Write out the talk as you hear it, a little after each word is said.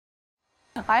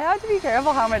I have to be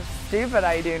careful how much stupid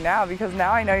I do now because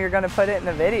now I know you're gonna put it in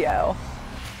the video.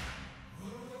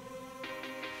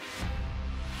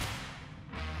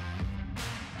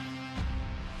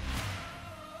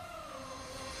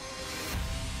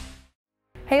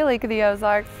 Hey, Lake of the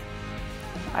Ozarks.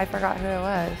 I forgot who it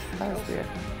was. That was weird.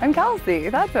 I'm Kelsey,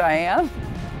 that's who I am.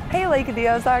 Hey, Lake of the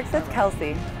Ozarks, it's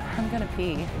Kelsey. I'm gonna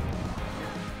pee.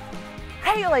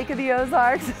 Hey, Lake of the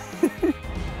Ozarks.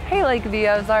 Hey, Lake of the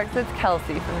Ozarks, it's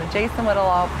Kelsey from the Jason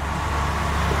Whittle.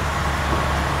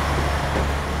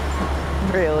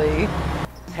 Really?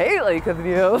 Hey, Lake of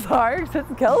the Ozarks,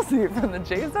 it's Kelsey from the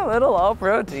Jason Whittle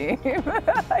All-Pro team.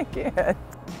 I can't.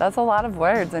 That's a lot of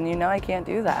words, and you know I can't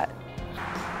do that.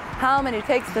 How many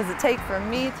takes does it take for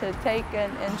me to take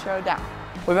an intro down?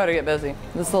 We better get busy.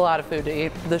 This is a lot of food to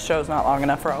eat. This show's not long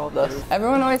enough for all of this.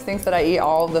 Everyone always thinks that I eat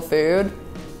all of the food,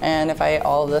 and if I ate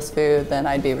all of this food, then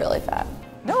I'd be really fat.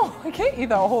 No, I can't eat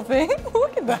that whole thing.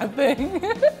 Look at that thing.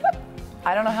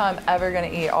 I don't know how I'm ever gonna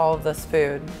eat all of this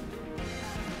food.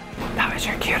 That was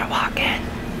your cue to walk in.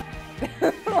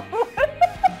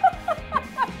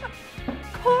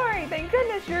 Corey, thank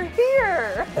goodness you're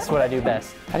here. That's what I do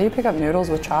best. How do you pick up noodles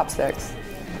with chopsticks?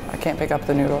 I can't pick up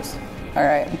the noodles. All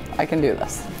right, I can do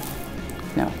this.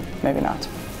 No, maybe not.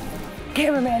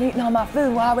 Cameraman eating all my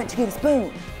food while I went to get a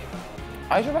spoon.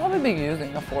 I should probably be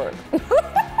using a fork.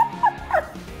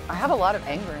 I have a lot of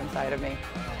anger inside of me.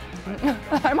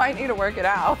 I might need to work it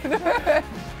out.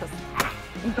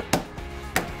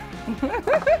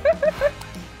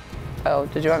 Oh,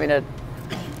 did you want me to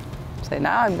say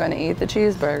now I'm going to eat the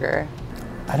cheeseburger?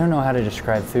 I don't know how to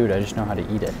describe food, I just know how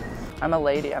to eat it. I'm a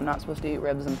lady, I'm not supposed to eat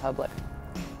ribs in public.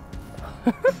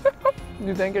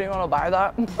 You think anyone will buy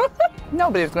that?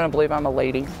 Nobody's gonna believe I'm a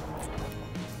lady.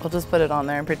 We'll just put it on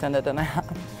there and pretend it didn't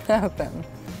happen.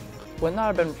 Wouldn't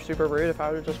that have been super rude if I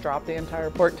would have just dropped the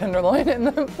entire pork tenderloin in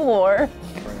the floor?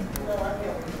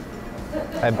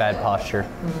 I have bad posture.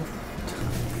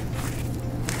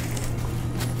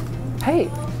 Hey,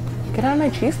 get out of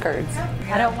my cheese curds.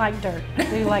 I don't like dirt. I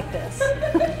do like this.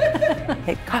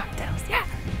 Hey, cocktails, yeah,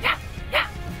 yeah, yeah.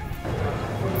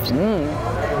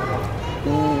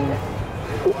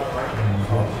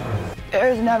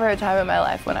 There's never a time in my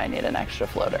life when I need an extra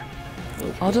floater.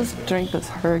 I'll just drink this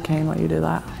hurricane while you do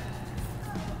that.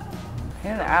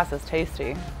 Your ass is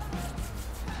tasty.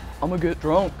 I'm gonna get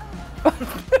drunk.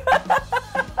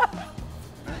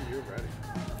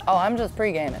 Oh, I'm just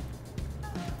pre-gaming.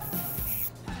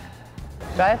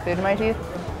 Do I have food in my teeth?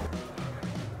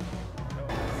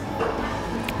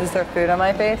 Is there food on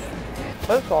my face?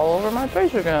 It's all over my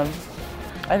face again.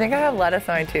 I think I have lettuce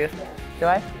in my tooth. Do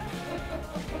I?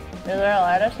 Is there a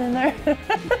lettuce in there?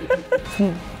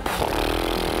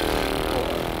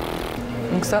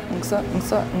 You're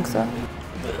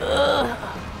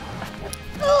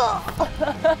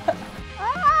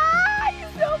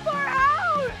so far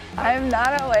out! I'm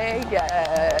not awake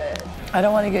yet. I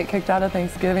don't want to get kicked out of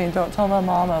Thanksgiving. Don't tell my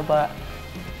mama, but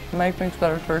Mike makes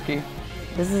better turkey.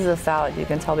 This is a salad. You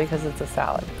can tell because it's a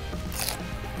salad.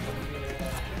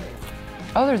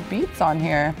 Oh, there's beets on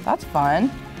here. That's fun.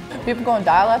 People going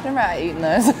die left and right eating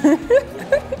this.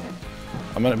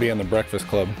 I'm gonna be in the breakfast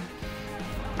club.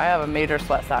 I have a major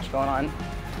sweat stash going on.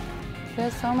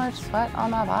 There's so much sweat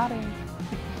on my body.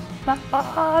 My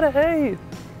body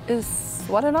is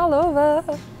sweating all over.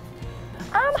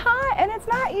 I'm hot, and it's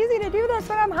not easy to do this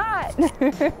when I'm hot.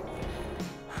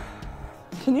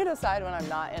 Can you decide when I'm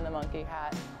not in the monkey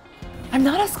hat? I'm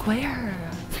not a square.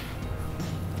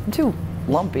 I'm too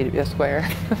lumpy to be a square.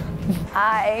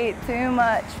 I ate too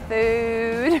much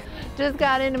food. Just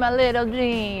got into my little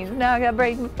jeans. Now I gotta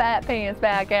break my fat pants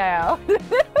back out.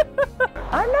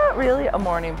 I'm not really a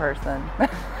morning person.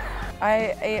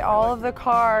 I ate all of the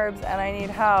carbs and I need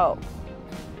help.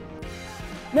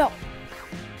 No.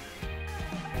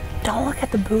 Don't look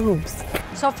at the boobs.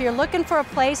 So if you're looking for a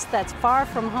place that's far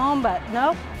from home, but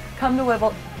nope. Come to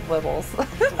Wibbles.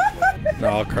 No,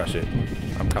 I'll crush it.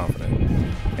 I'm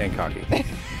confident and cocky.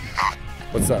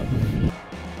 What's up?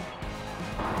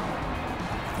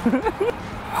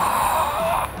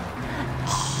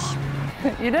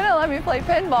 You didn't let me play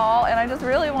pinball, and I just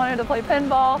really wanted to play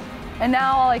pinball, and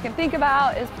now all I can think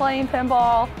about is playing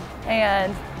pinball,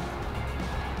 and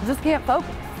I just can't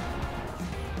focus.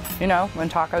 You know, when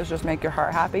tacos just make your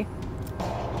heart happy,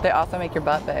 they also make your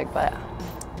butt big, but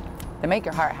they make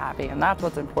your heart happy, and that's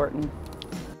what's important.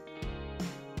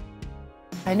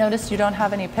 I noticed you don't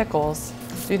have any pickles.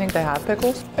 Do you think they have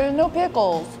pickles? There's no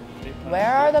pickles.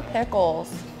 Where are the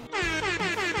pickles?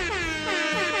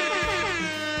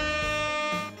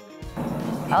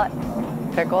 I like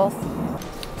pickles.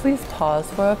 Please pause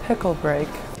for a pickle break.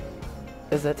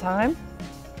 Is it time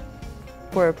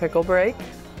for a pickle break?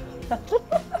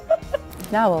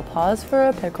 Now we'll pause for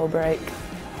a pickle break.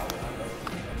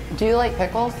 Do you like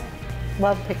pickles?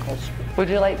 Love pickles. Would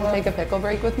you like to take a pickle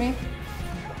break with me?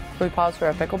 Should we pause for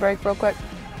a pickle break real quick?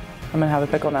 I'm gonna have a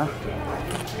pickle now.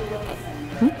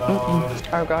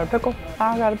 I got a pickle.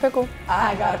 I got a pickle.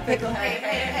 I got a pickle. Hey,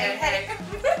 hey, hey, hey.